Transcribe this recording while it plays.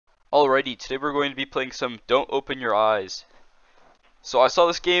Alrighty, today we're going to be playing some Don't Open Your Eyes. So I saw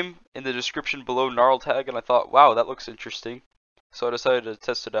this game in the description below Gnarled Tag and I thought, wow, that looks interesting. So I decided to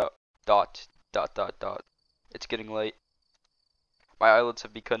test it out. Dot, dot, dot, dot. It's getting late. My eyelids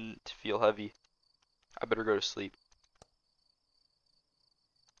have begun to feel heavy. I better go to sleep.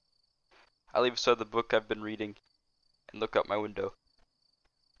 I leave aside the book I've been reading and look out my window.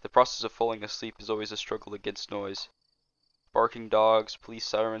 The process of falling asleep is always a struggle against noise. Barking dogs, police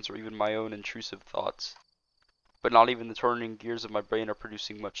sirens, or even my own intrusive thoughts. But not even the turning gears of my brain are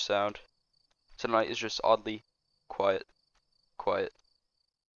producing much sound. Tonight is just oddly quiet. Quiet.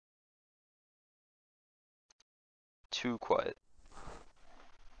 Too quiet.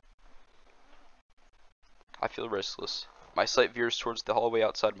 I feel restless. My sight veers towards the hallway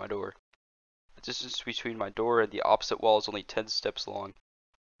outside my door. The distance between my door and the opposite wall is only 10 steps long.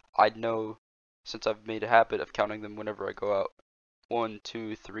 I'd know, since I've made a habit of counting them whenever I go out. 1,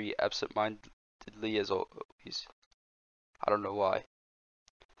 2, 3, absent-mindedly as always. I don't know why.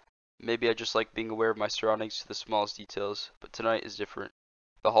 Maybe I just like being aware of my surroundings to the smallest details, but tonight is different.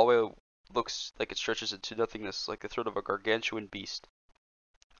 The hallway looks like it stretches into nothingness, like the throat of a gargantuan beast.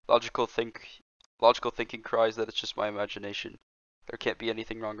 Logical thinking cries that it's just my imagination. There can't be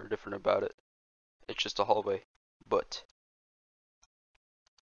anything wrong or different about it. It's just a hallway. But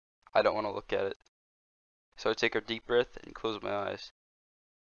I don't want to look at it. So I take a deep breath and close my eyes.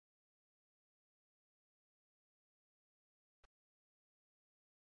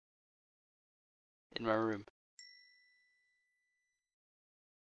 In my room,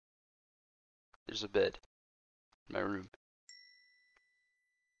 there's a bed. In my room,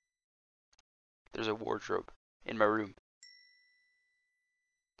 there's a wardrobe. In my room,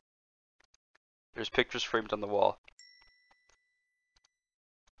 there's pictures framed on the wall.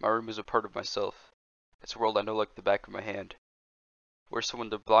 My room is a part of myself. It's a world I know like the back of my hand. Were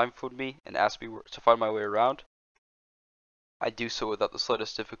someone to blindfold me and ask me to find my way around, I'd do so without the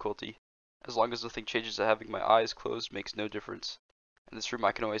slightest difficulty. As long as nothing changes to having my eyes closed makes no difference. In this room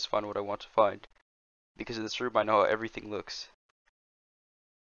I can always find what I want to find. Because in this room I know how everything looks.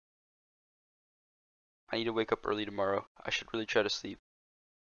 I need to wake up early tomorrow. I should really try to sleep.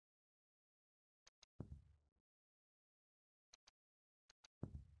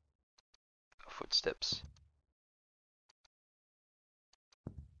 Footsteps.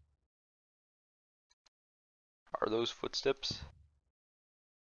 Are those footsteps?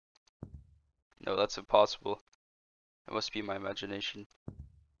 No, that's impossible. It must be my imagination.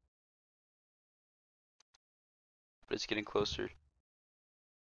 But it's getting closer.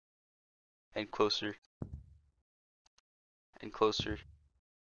 And closer. And closer.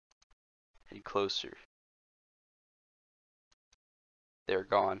 And closer. They're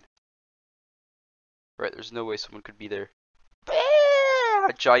gone. Right, there's no way someone could be there.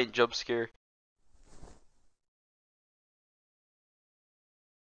 A giant jump scare.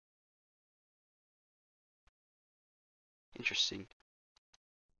 Interesting.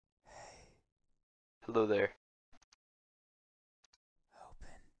 Hello there.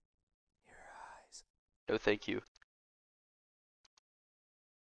 Open your eyes. No, thank you.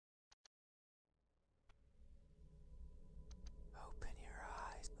 Open your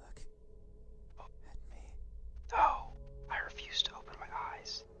eyes. Look at me. No, I refuse to open my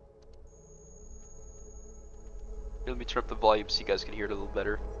eyes. Here, let me turn up the volume so you guys can hear it a little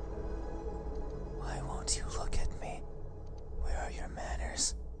better. Why won't you look at me? Where are your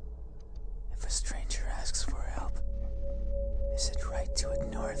manners? If a stranger asks for help, is it right to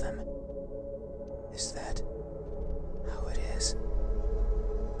ignore them? Is that how it is?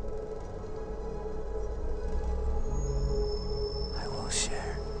 I will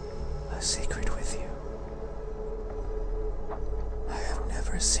share a secret with you. I have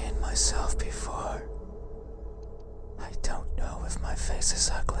never seen myself before. I don't know if my face is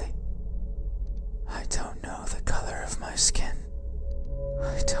ugly. I don't know the color of my skin.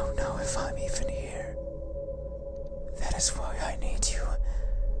 I don't know if I'm even here. That is why I need you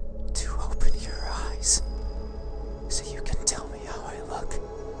to open your eyes, so you can tell me how I look.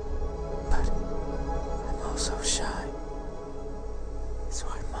 But I'm also shy, so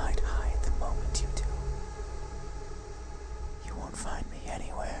I might hide the moment you do. You won't find me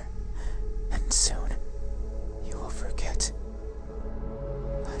anywhere, and soon you will forget,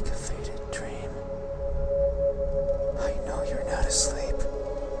 like a faded dream. I know you're not asleep.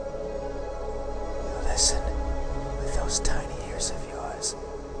 You listen with those tiny ears of yours.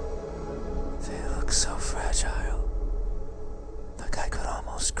 They look so fragile, like I could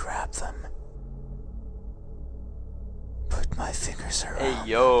almost grab them. Put my fingers around Hey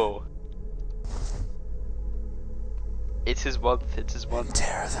yo. It's It's his month. It's his and month.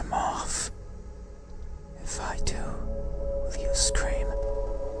 tear them off. If I do, will you scream?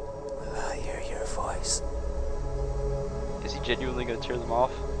 Will I hear your voice? Is he genuinely gonna tear them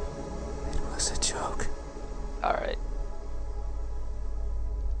off? It was a joke. Alright.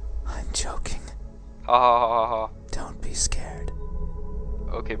 I'm joking. Ha ha ha ha ha. Don't be scared.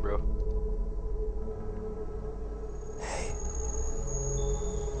 Okay, bro. Hey.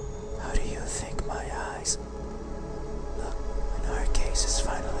 How do you think my eyes look when our cases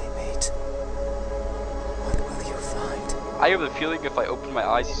finally meet? What will you find? I have a feeling if I open my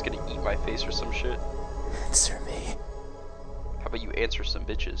eyes, he's gonna eat my face or some shit. Answer me. How about you answer some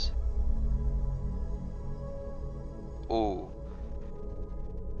bitches? Oh.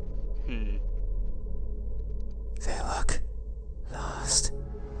 They look lost.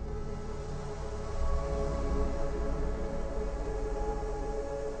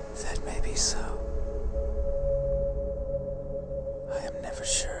 That may be so. I am never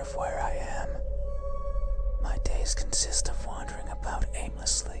sure of where I am. My days consist of wandering about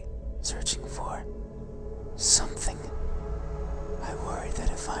aimlessly, searching for something. I worry that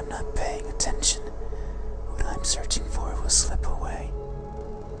if I'm not paying attention, what I'm searching for will slip away.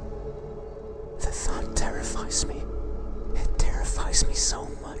 The thought terrifies me. It terrifies me so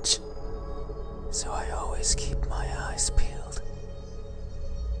much. So I always keep my eyes peeled.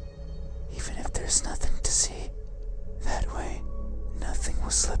 Even if there's nothing to see, that way, nothing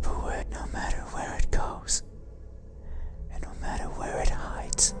will slip away, no matter where it goes. And no matter where it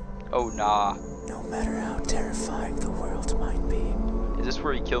hides. Oh, nah. No matter how terrifying the world might be. Is this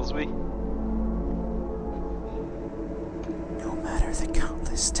where he kills me? No matter the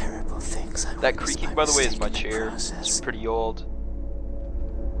countless terrible things I That witness creaking, by the way, is my mistaken chair. process. It's pretty old.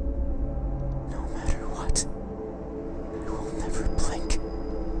 No matter what, I will never blink.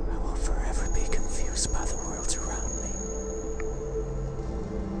 I will forever be confused by the world around me.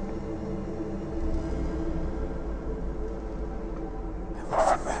 I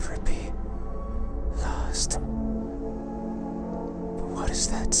will forever be lost. But what is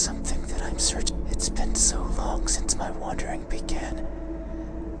that something that I'm searching? It's been so long since my wandering began.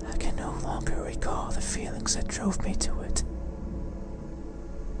 I can no longer recall the feelings that drove me to it.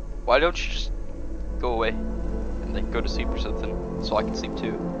 Why don't you just go away and then go to sleep or something so I can sleep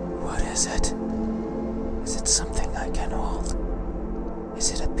too? What is it? Is it something I can hold?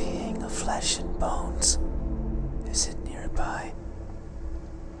 Is it a being of flesh and bones? Is it nearby?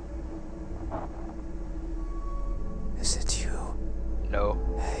 Is it you? No.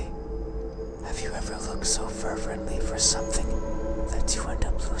 Hey, have you ever looked so fervently for something that you end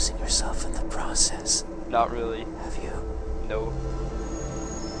up losing yourself in the process? Not really. Have you? No.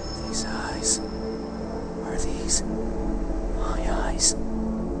 These eyes, are these my eyes?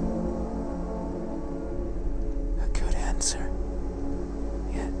 A good answer.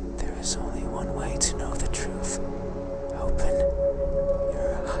 Yet there is only one way to know the truth. Open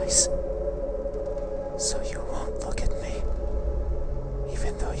your eyes, so you won't look at me,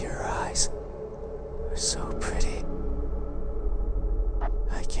 even though your eyes are so pretty.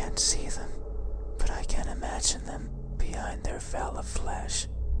 I can't see them, but I can imagine them behind their veil of flesh.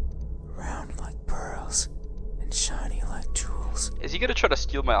 Round like pearls and shiny like jewels. Is he gonna try to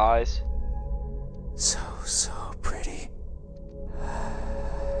steal my eyes? So pretty.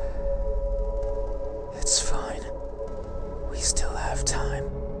 It's fine. We still have time.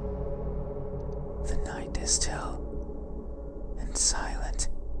 The night is still and silent.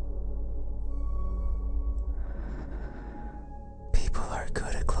 People are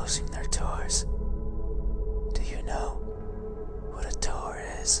good at closing their doors. Do you know what a door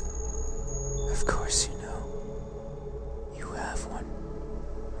is? Of course you know. You have one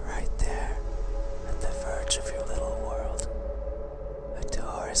right there at the verge of your little world. A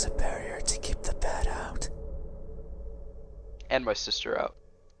door is a barrier to keep the bad out. And my sister out.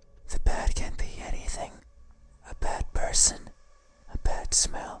 The bad can be anything. A bad person, a bad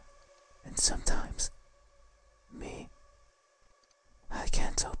smell, and sometimes me. I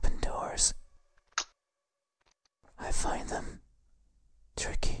can't open doors. I find them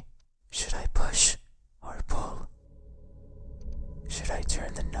tricky. Should I push or pull? Should I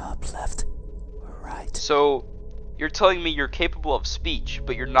turn the knob left or right? So, you're telling me you're capable of speech,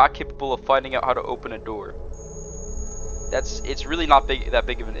 but you're not capable of finding out how to open a door. It's really not that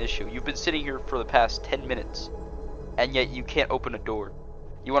big of an issue. You've been sitting here for the past 10 minutes, and yet you can't open a door.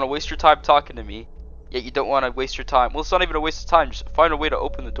 You want to waste your time talking to me, yet you don't want to waste your time. Well, it's not even a waste of time. Just find a way to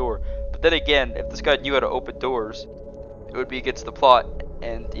open the door. But then again, if this guy knew how to open doors, it would be against the plot.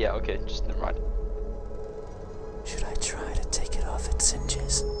 And yeah, okay, just never mind. Should I try to take it off its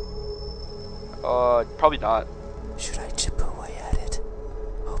hinges? Probably not. Should I chip away at it,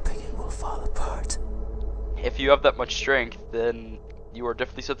 hoping it will fall apart? If you have that much strength, then you are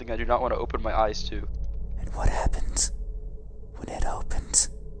definitely something I do not want to open my eyes to. And what happens when it opens?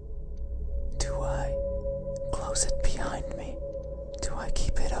 Do I close it behind me? Do I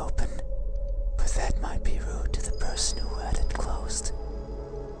keep it open? But that might be rude to the person who had it closed.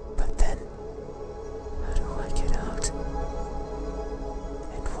 But then, how do I get out?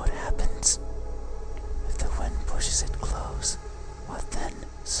 And what happens if the wind pushes it close? What then?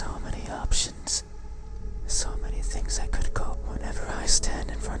 So many options. So many things I could go. Whenever I stand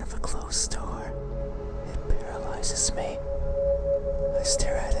in front of a closed door, it paralyzes me. I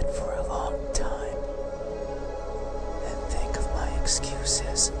stare at it for a long time, and think of my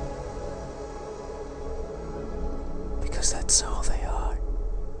excuses. Because that's all they are.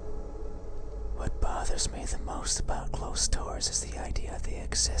 What bothers me the most about closed doors is the idea they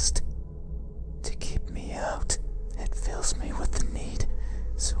exist to keep me out. It fills me with the need,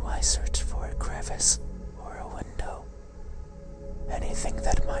 so I search for a crevice or a window. Anything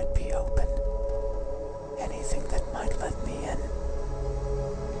that might be open. Anything that might let me in.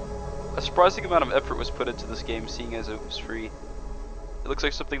 A surprising amount of effort was put into this game, seeing as it was free. It looks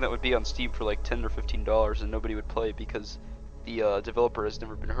like something that would be on Steam for like $10 or $15 and nobody would play because the developer has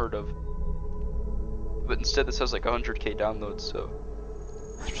never been heard of. But instead this has like 100k downloads, so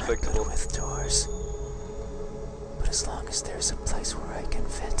it's respectable. I'm not good with doors, but as long as there's a place where I can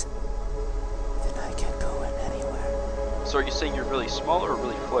fit, then I can go in anywhere. So are you saying you're really small or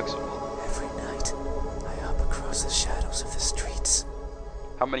really flexible? Every night, I hop across the shadows of the streets.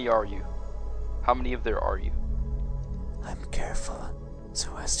 How many are you? How many of there are you? I'm careful,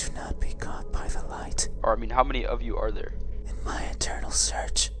 so as to not be caught by the light. Or I mean, how many of you are there? In my eternal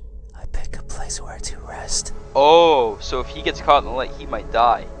search, I pick a place where to rest. Oh, so if he gets caught in the light, he might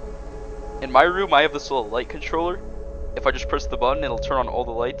die. In my room, I have this little light controller. If I just press the button, it'll turn on all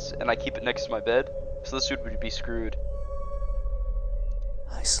the lights, and I keep it next to my bed, so this dude would be screwed.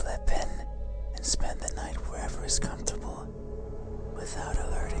 I slip in and spend the night wherever is comfortable, without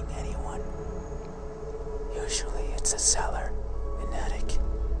alerting anyone. Usually it's a cellar, an attic,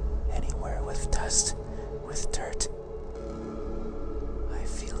 anywhere with dust, with dirt. I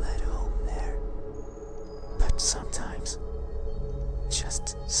feel at home there. But sometimes,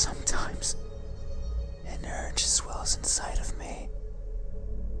 just sometimes, an urge swells inside of me.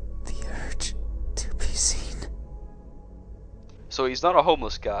 The urge to be seen. So he's not a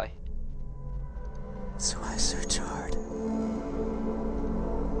homeless guy. So I search hard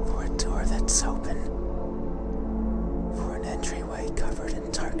for a door that's open, for an entryway covered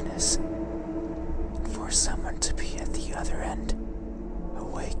in darkness, and for someone to be at the other end,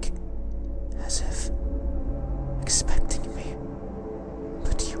 awake, as if expecting me.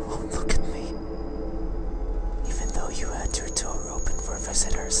 But you won't look at me, even though you had your door open for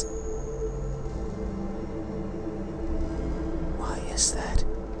visitors. Why is that?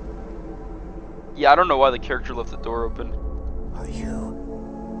 Yeah, I don't know why the character left the door open. Are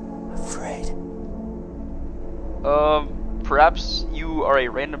you afraid? Perhaps you are a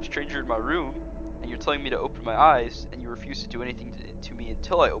random stranger in my room, and you're telling me to open my eyes, and you refuse to do anything to me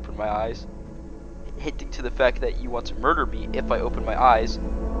until I open my eyes, hinting to the fact that you want to murder me if I open my eyes,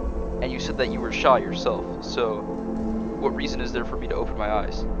 and you said that you were shy yourself, so what reason is there for me to open my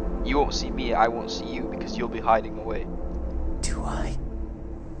eyes? You won't see me, I won't see you, because you'll be hiding away. Do I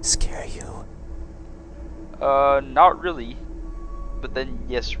scare you? Not really, but then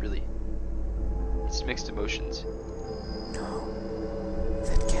yes, really. It's mixed emotions. No,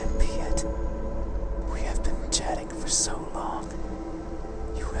 that can't be it. We have been chatting for so long.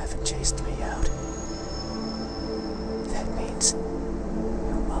 You haven't chased me out. That means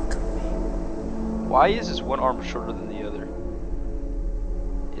you welcome me. Why is his one arm shorter than the other?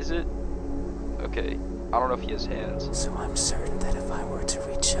 Is it? Okay, I don't know if he has hands. So I'm certain that if I were to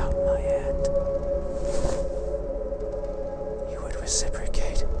reach out my hand, you would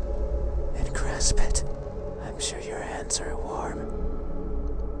reciprocate and grasp it. I'm sure your hands are warm.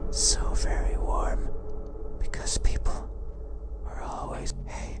 So very warm. Because people are always...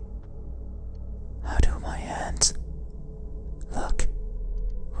 Hey, how do my hands look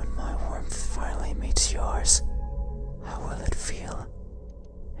when my warmth finally meets yours? How will it feel?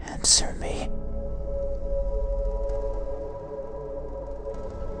 Answer me.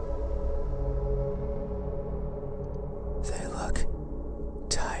 They look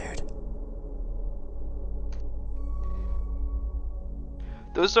tired.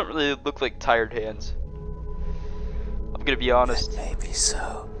 Those don't really look like tired hands. I'm gonna be honest. That may be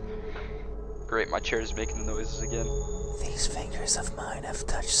so. Great, my chair is making the noises again. These fingers of mine have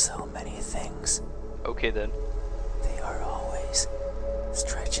touched so many things. Okay then. They are always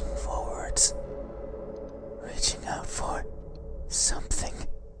stretching forwards, reaching out for something.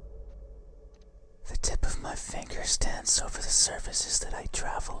 The tip of my finger stands over the surfaces that I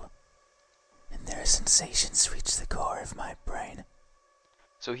travel, and their sensations reach the core of my brain.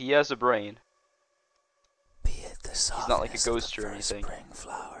 So he has a brain. Be it the softness He's not like a ghost of the or first anything. spring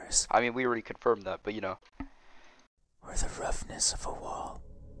flowers, I mean, we already confirmed that, but you know. or the roughness of a wall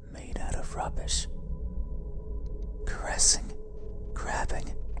made out of rubbish. Caressing,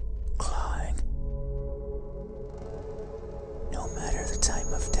 grabbing, clawing. No matter the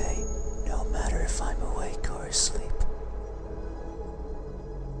time of day, no matter if I'm awake or asleep.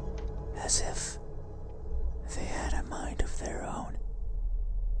 As if they had a mind of their own.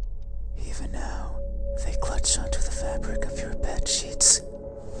 Even now, they clutch onto the fabric of your bed sheets.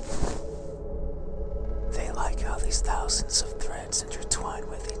 They like how these thousands of threads intertwine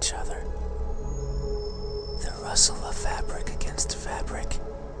with each other. The rustle of fabric against fabric,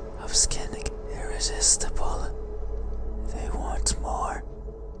 of skin irresistible. They want more.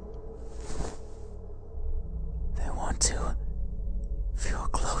 They want to feel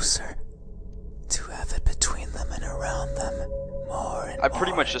closer, to have it between them and around them, more and I'm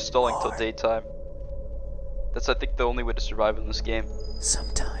pretty more much just and stalling more. till daytime. That's, I think, the only way to survive in this game.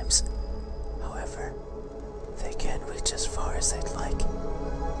 Sometimes, however, they can't reach as far as they'd like.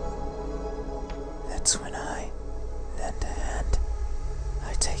 That's when I lend a hand.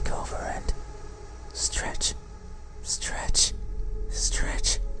 I take over and stretch, stretch,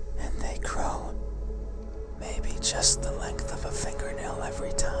 stretch, and they grow. Maybe just the length of a fingernail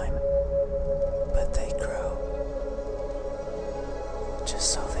every time, but they grow.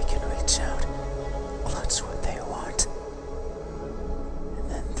 Just so they can reach out, clutch what they want, and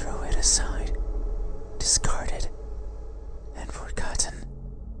then throw it aside, discarded, and forgotten.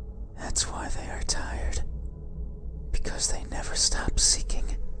 That's why they are tired, because they never stop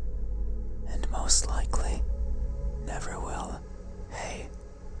seeking, and most likely never will. Hey,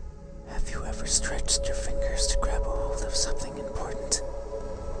 have you ever stretched your fingers to grab a hold of something important,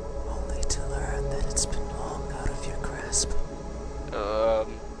 only to learn that it's been long out of your grasp?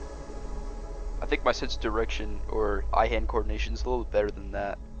 I think my sense of direction or eye-hand coordination is a little better than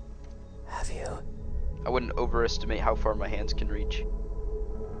that. Have you? I wouldn't overestimate how far my hands can reach.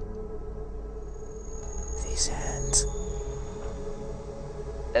 These hands,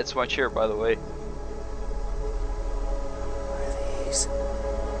 That's my chair, by the way. are these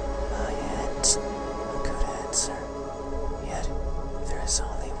my hands? A good answer. Yet, there is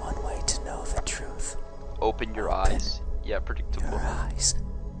only one way to know the truth. Open your Open eyes. Yeah, predictable. Your eyes,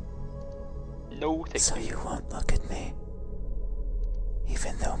 No, thank so you. you won't look at me.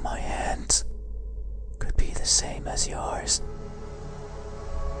 Even though my hands could be the same as yours.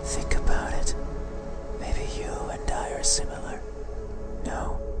 Think about it. Maybe you and I are similar.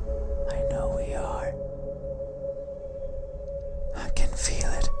 No, I know we are. I can feel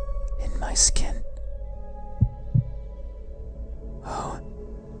it in my skin. Oh.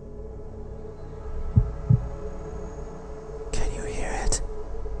 Can you hear it?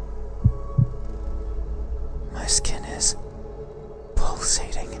 My skin is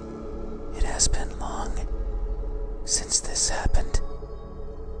pulsating. It has been long since this happened.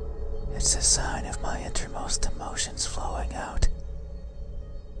 It's a sign of my innermost emotions flowing out.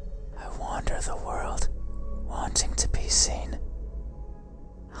 I wander the world, wanting to be seen.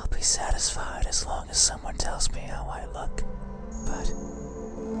 I'll be satisfied as long as someone tells me how I look, but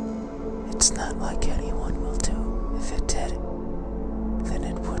it's not like anyone will do. If it did, then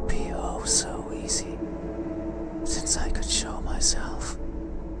it would be oh so easy, since I could show myself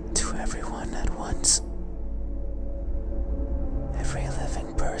to everyone at once. Every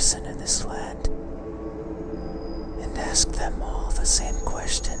living person in this land, and ask them all the same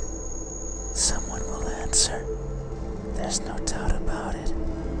question. Someone will answer. There's no doubt about it.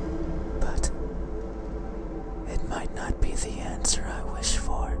 But it might not be the answer I wish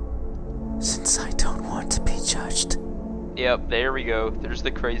for, since I don't want to be judged. Yep, there we go. There's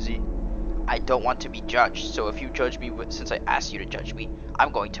the crazy. I don't want to be judged, so if you judge me since I asked you to judge me,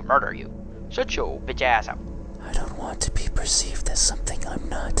 I'm going to murder you. Shut your bitch ass up. I don't want to be perceived as something I'm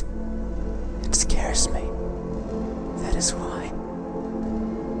not. It scares me. That is why,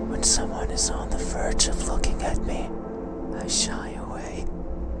 when someone is on the verge of looking at me, I shy away.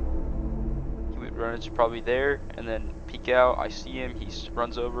 He would run into probably there, and then peek out. I see him. He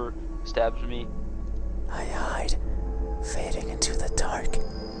runs over, stabs me. I hide, fading into the dark.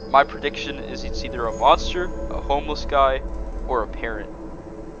 My prediction is it's either a monster, a homeless guy, or a parent.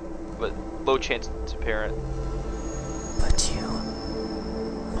 But low chance it's a parent. But you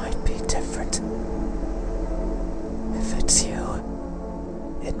might be different. If it's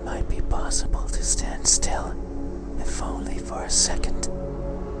you, it might be possible to stand still, if only for a second.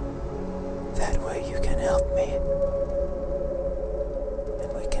 That way you can help me,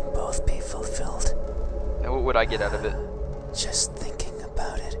 and we can both be fulfilled. And what would I get out of it? Just thinking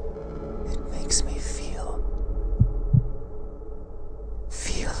about it, it makes me feel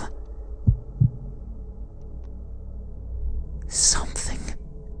something.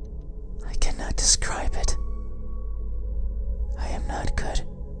 I cannot describe it. I am not good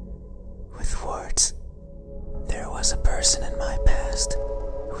with words. There was a person in my past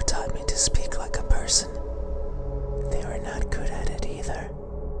who taught me to speak like a person. They were not good at it either.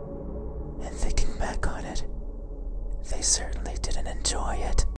 And thinking back on it, they certainly didn't enjoy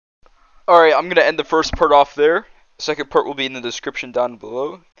it. Alright, I'm gonna end the first part off there. The second part will be in the description down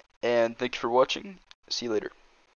below. And thanks for watching. See you later.